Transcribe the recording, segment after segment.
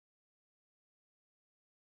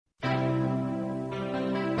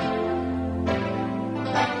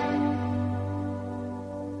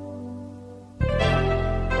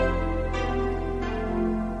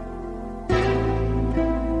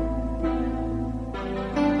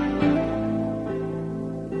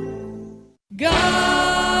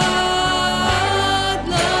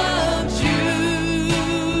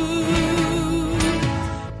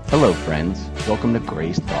Welcome to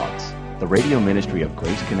Grace Thoughts, the radio ministry of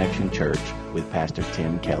Grace Connection Church with Pastor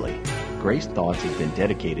Tim Kelly. Grace Thoughts has been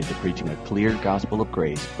dedicated to preaching a clear gospel of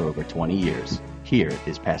grace for over 20 years. Here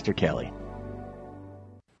is Pastor Kelly.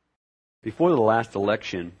 Before the last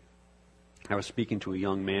election, I was speaking to a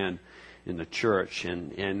young man in the church,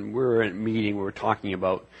 and we were at a meeting, we were talking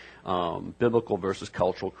about biblical versus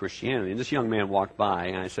cultural Christianity. And this young man walked by,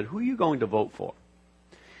 and I said, "Who are you going to vote for?"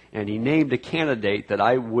 And he named a candidate that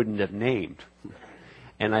I wouldn't have named.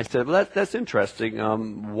 And I said, "Well, that's interesting.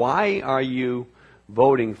 Why are you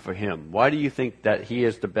voting for him? Why do you think that he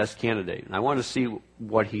is the best candidate?" And I wanted to see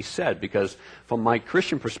what he said, because from my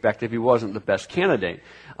Christian perspective, he wasn't the best candidate.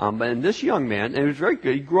 And this young man, and he was very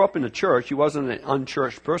good, he grew up in the church. He wasn't an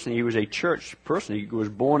unchurched person. He was a church person. He was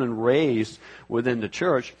born and raised within the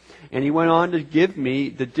church. And he went on to give me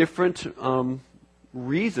the different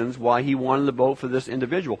reasons why he wanted to vote for this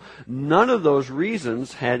individual. None of those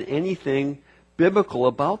reasons had anything biblical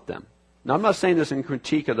about them. Now, I'm not saying this in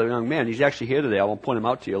critique of the young man. He's actually here today. I will point him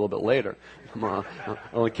out to you a little bit later. I'm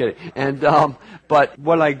only kidding. And but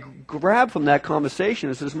what I grabbed from that conversation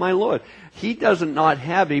is, my Lord, he does not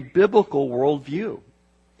have a biblical worldview.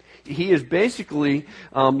 He is basically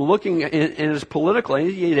looking in his political,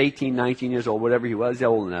 he was 18, 19 years old, whatever he was. He's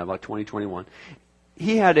older than that, about 20, 21.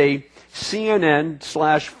 He had a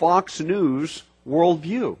CNN/Fox News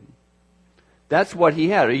worldview. That's what he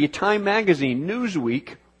had. A Time Magazine,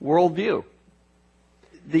 Newsweek worldview.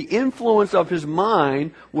 The influence of his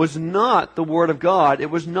mind was not the Word of God. It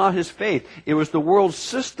was not his faith. It was the world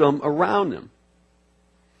system around him.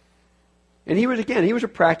 And he was a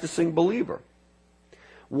practicing believer.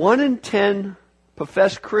 1 in 10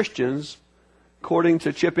 professed Christians, according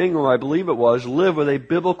to Chip Ingram, I believe it was, live with a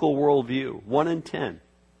biblical worldview. 1 in 10.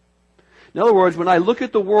 In other words, when I look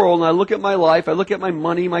at the world and I look at my life, I look at my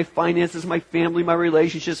money, my finances, my family, my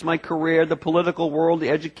relationships, my career, the political world, the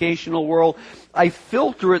educational world, I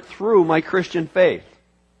filter it through my Christian faith.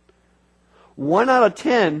 1 out of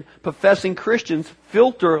 10 professing Christians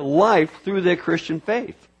filter life through their Christian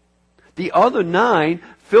faith. The other 9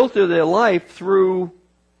 filter their life through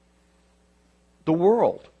the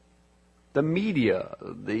world, the media,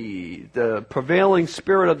 the prevailing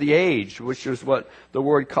spirit of the age, which is what the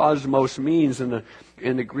word cosmos means in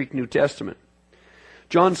the Greek New Testament.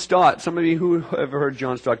 John Stott, some of you who have ever heard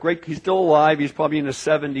John Stott, great. He's still alive. He's probably in his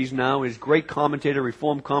 70s now. He's a great commentator,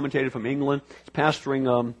 Reformed commentator from England. He's pastoring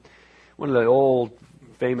one of the old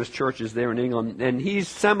famous churches there in England, and he's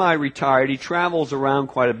semi-retired. He travels around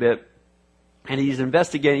quite a bit. And he's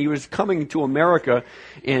investigating. He was coming to America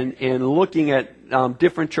and looking at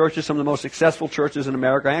different churches, some of the most successful churches in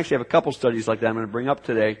America. I actually have a couple studies like that I'm going to bring up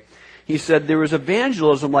today. He said there was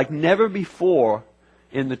evangelism like never before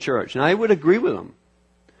in the church. And I would agree with him.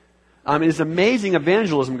 There's amazing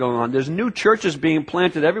evangelism going on. There's new churches being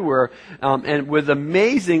planted everywhere, and with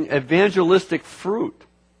amazing evangelistic fruit.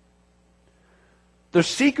 The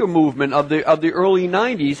seeker movement of the early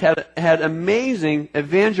 90s had amazing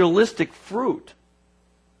evangelistic fruit.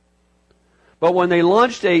 But when they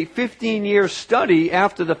launched a 15-year study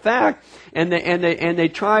after the fact, and they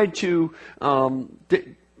tried to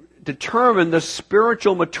determine the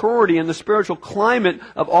spiritual maturity and the spiritual climate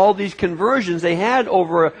of all these conversions they had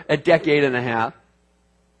over a decade and a half,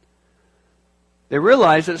 they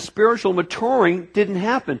realized that spiritual maturing didn't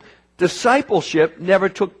happen. Discipleship never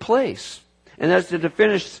took place. And as to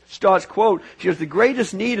finish Stott's quote, she goes, "The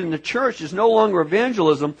greatest need in the church is no longer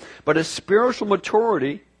evangelism, but a spiritual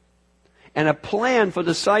maturity and a plan for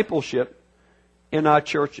discipleship in our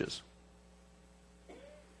churches."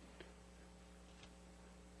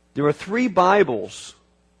 There are 3 Bibles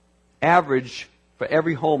average for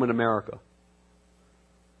every home in America.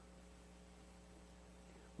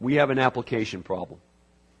 We have an application problem.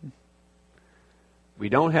 We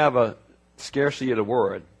don't have a scarcity of the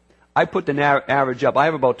word. I put the average up. I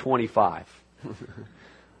have about 25.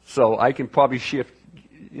 So I can probably shift,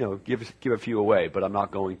 give a few away, but I'm not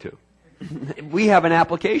going to. We have an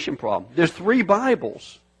application problem. There's 3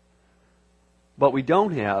 Bibles, but we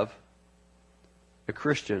don't have a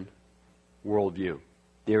Christian worldview.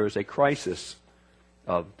 There is a crisis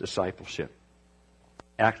of discipleship.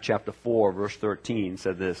 Acts chapter 4, verse 13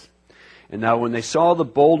 said this, "And now when they saw the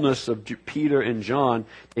boldness of Peter and John,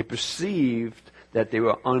 they perceived that they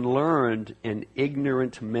were unlearned and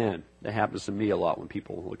ignorant men." That happens to me a lot when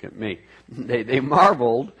people look at me. They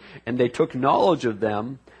marveled, and they took knowledge of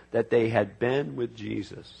them that they had been with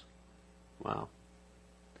Jesus. Wow.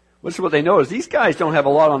 This is what they noticed. These guys don't have a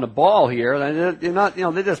lot on the ball here. They're not,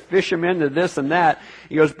 they just fish them into this and that.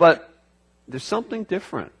 He goes, but there's something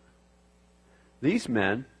different. These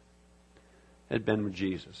men had been with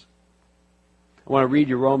Jesus. I want to read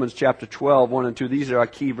you Romans chapter 12, 1 and 2. These are our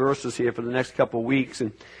key verses here for the next couple of weeks.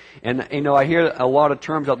 And you know, I hear a lot of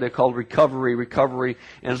terms out there called recovery, and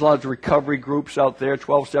there's a lot of recovery groups out there,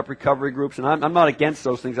 12-step recovery groups, and I'm not against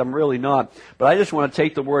those things, I'm really not. But I just want to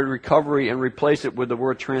take the word recovery and replace it with the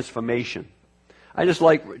word transformation. I just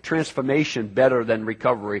like transformation better than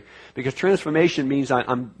recovery, because transformation means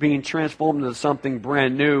I'm being transformed into something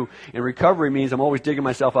brand new, and recovery means I'm always digging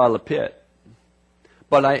myself out of the pit.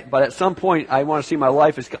 But at some point, I want to see my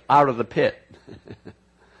life as out of the pit.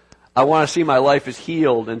 I want to see my life as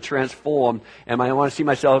healed and transformed, and I want to see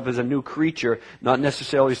myself as a new creature, not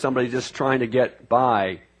necessarily somebody just trying to get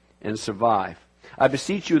by and survive. I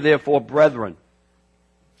beseech you, therefore, brethren.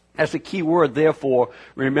 That's the key word, therefore.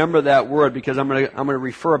 Remember that word, because I'm going to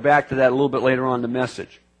refer back to that a little bit later on in the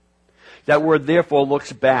message. That word, therefore,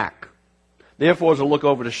 looks back. Therefore is a look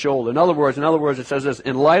over the shoulder. In other words, it says this: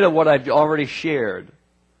 in light of what I've already shared,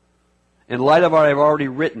 in light of what I've already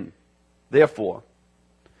written, therefore.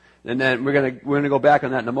 And then we're going to go back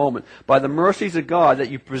on that in a moment. By the mercies of God,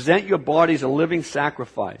 that you present your bodies a living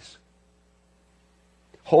sacrifice,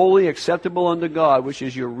 holy, acceptable unto God, which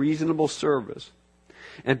is your reasonable service.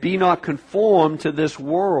 And be not conformed to this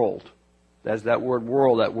world. That's that word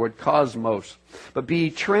world, that word cosmos. But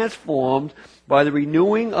be transformed by the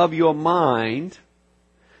renewing of your mind,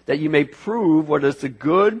 that you may prove what is the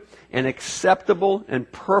good and acceptable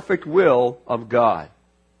and perfect will of God.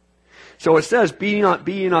 So it says, be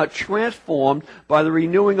ye not transformed by the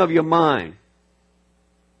renewing of your mind.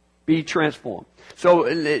 Be transformed. So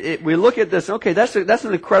we look at this, okay, that's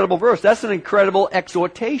an incredible verse. That's an incredible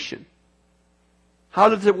exhortation. How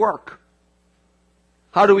does it work?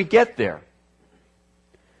 How do we get there?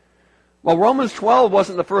 Well, Romans 12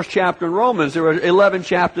 wasn't the first chapter in Romans. There were 11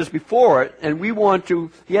 chapters before it, and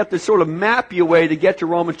you have to sort of map your way to get to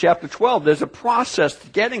Romans chapter 12. There's a process to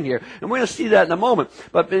getting here, and we're going to see that in a moment.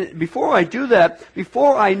 But before I do that,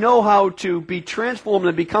 before I know how to be transformed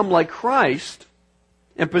and become like Christ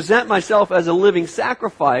and present myself as a living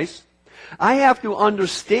sacrifice, I have to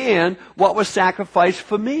understand what was sacrificed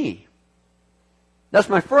for me. That's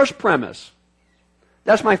my first premise.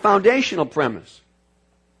 That's my foundational premise.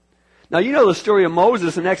 Now, you know the story of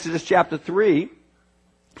Moses in Exodus chapter 3.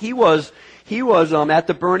 He was at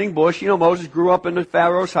the burning bush. You know, Moses grew up in the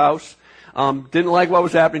Pharaoh's house, didn't like what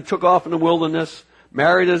was happening, took off in the wilderness,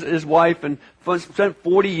 married his wife, and spent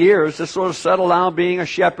 40 years to sort of settle down being a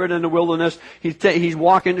shepherd in the wilderness. He's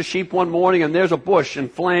walking the sheep one morning, and there's a bush in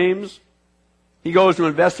flames. He goes to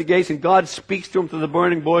investigate, and God speaks to him through the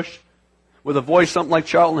burning bush with a voice something like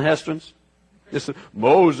Charlton Heston's. He said,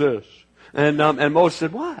 Moses. And Moses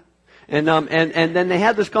said, what? And then they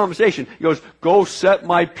had this conversation. He goes, go set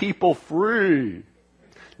my people free.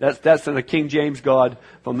 That's in the King James God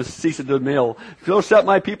from the Cecil DeMille. Go set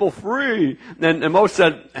my people free. And Moses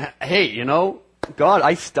said, hey, you know, God,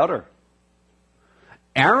 I stutter.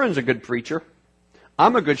 Aaron's a good preacher.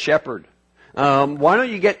 I'm a good shepherd. Why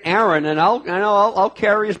don't you get Aaron, and I'll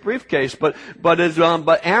carry his briefcase. But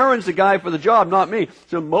Aaron's the guy for the job, not me.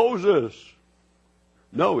 So Moses,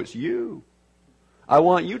 no, it's you. I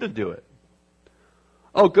want you to do it.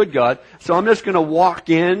 Oh, good God. So I'm just going to walk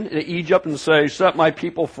in to Egypt and say, set my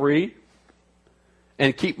people free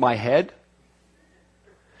and keep my head?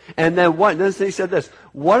 And then what? Then he said this,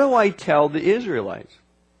 what do I tell the Israelites?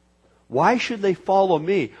 Why should they follow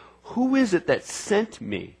me? Who is it that sent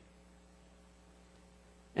me?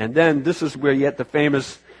 And then this is where you get the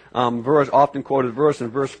famous verse, often quoted verse in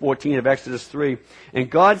verse 14 of Exodus 3. And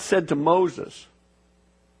God said to Moses,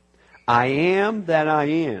 I am that I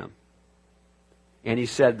am. And he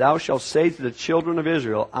said, thou shalt say to the children of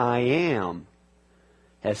Israel, I am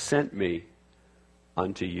has sent me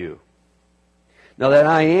unto you. Now that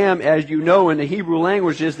I am, as you know, in the Hebrew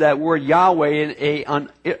language is that word Yahweh, an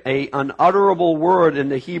unutterable word in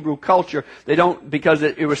the Hebrew culture. They don't, because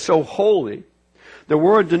it was so holy. The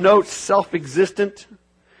word denotes self-existent,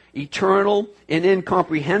 eternal, and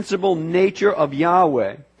incomprehensible nature of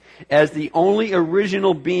Yahweh. As the only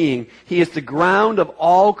original being, He is the ground of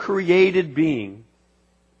all created being.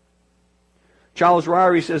 Charles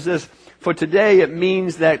Ryrie says this, for today it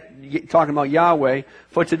means that, talking about Yahweh,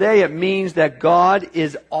 for today it means that God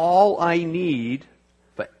is all I need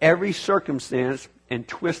for every circumstance and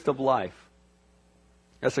twist of life.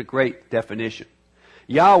 That's a great definition.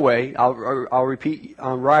 Yahweh, I'll repeat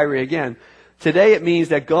Ryrie again, today it means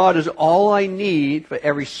that God is all I need for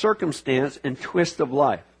every circumstance and twist of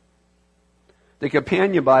life. The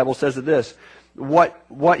Companion Bible says this,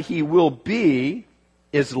 what He will be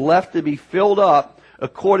is left to be filled up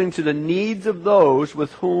according to the needs of those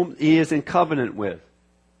with whom He is in covenant with.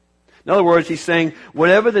 In other words, he's saying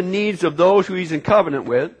whatever the needs of those who he's in covenant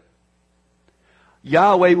with,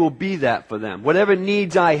 Yahweh will be that for them. Whatever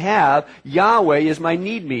needs I have, Yahweh is my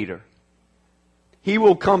need meter. He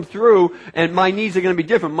will come through, and my needs are going to be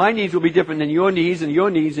different. My needs will be different than your needs and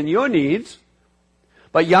your needs and your needs.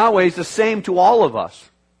 But Yahweh is the same to all of us.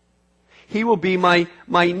 He will be my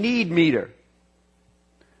need meter.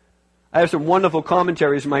 I have some wonderful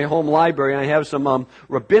commentaries in my home library. I have some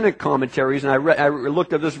rabbinic commentaries, and I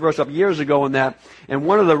looked at this verse up years ago in that. And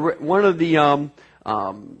one of the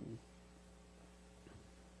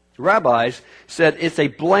rabbis said it's a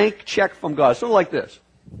blank check from God, sort of like this.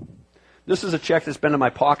 This is a check that's been in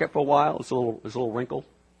my pocket for a while. It's a little wrinkled.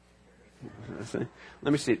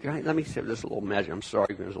 Let me see. Let me see this little measure. I'm sorry,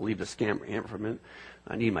 I'm going to leave the camera here for a minute.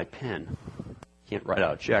 I need my pen. Can't write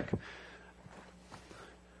out a check.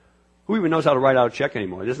 Who even knows how to write out a check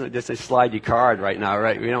anymore? Isn't it just a slide your card right now,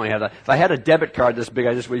 right? We don't have that. If I had a debit card this big,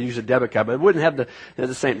 I just would use a debit card, but it wouldn't have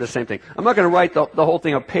the same thing. I'm not going to write the whole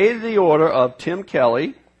thing. I'll pay the order of Tim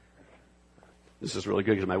Kelly. This is really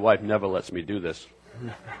good because my wife never lets me do this.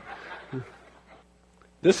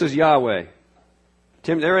 This is Yahweh.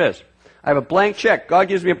 Tim, there it is. I have a blank check. God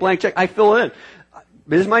gives me a blank check. I fill it in.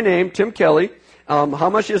 This is my name, Tim Kelly. How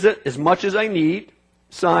much is it? As much as I need.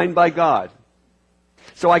 Signed by God.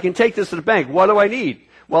 So I can take this to the bank. What do I need?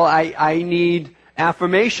 Well, I need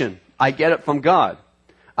affirmation. I get it from God.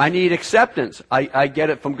 I need acceptance. I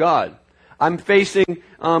get it from God. I'm facing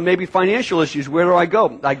maybe financial issues. Where do I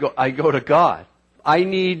go? I go to God. I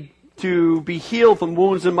need to be healed from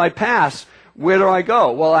wounds in my past. Where do I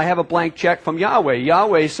go? Well, I have a blank check from Yahweh.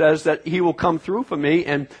 Yahweh says that He will come through for me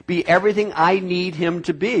and be everything I need Him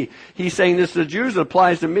to be. He's saying this to the Jews. It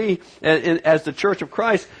applies to me as the Church of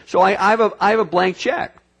Christ. So I have a blank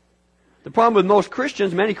check. The problem with most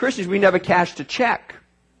Christians, many Christians, we never cash the check.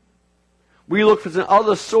 We look for some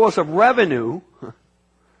other source of revenue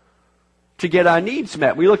to get our needs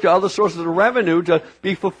met. We look to other sources of revenue to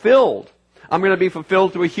be fulfilled. I'm going to be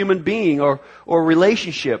fulfilled through a human being or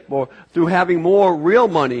relationship or through having more real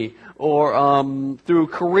money or through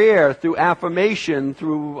career, through affirmation,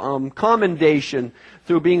 through commendation,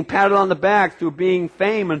 through being patted on the back, through being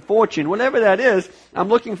fame and fortune. Whatever that is, I'm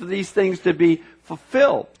looking for these things to be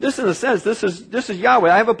fulfilled. This, in a sense, this is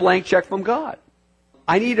Yahweh. I have a blank check from God.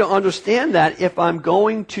 I need to understand that if I'm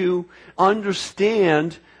going to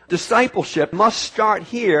understand discipleship must start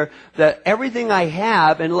here, that everything I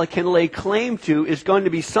have and can lay claim to is going to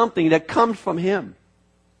be something that comes from Him.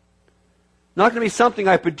 Not going to be something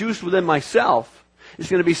I produce within myself. It's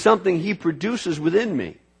going to be something He produces within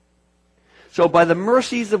me. So by the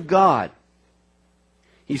mercies of God,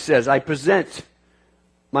 He says, I present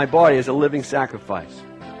my body as a living sacrifice.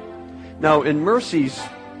 Now, in mercies,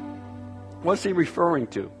 what's He referring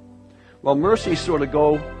to? Well, mercies sort of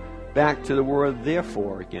go back to the word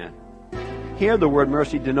therefore again. Here the word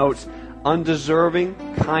mercy denotes undeserving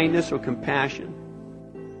kindness or compassion.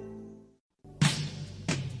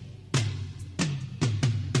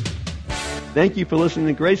 Thank you for listening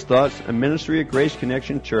to Grace Thoughts, a ministry of Grace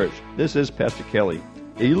Connection Church. This is Pastor Kelly.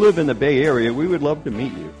 If you live in the Bay Area, we would love to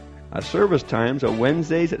meet you. Our service times are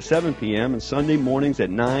Wednesdays at 7 p.m. and Sunday mornings at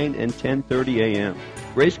 9 and 10:30 a.m.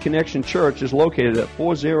 Grace Connection Church is located at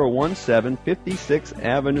 4017 56th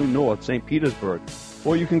Avenue North, St. Petersburg.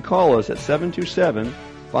 Or you can call us at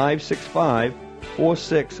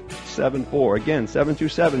 727-565-4674. Again,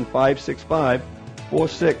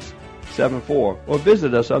 727-565-4674. Or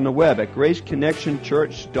visit us on the web at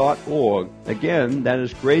graceconnectionchurch.org. Again, that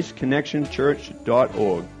is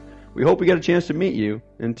graceconnectionchurch.org. We hope we get a chance to meet you.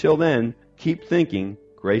 Until then, keep thinking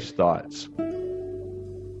Grace Thoughts.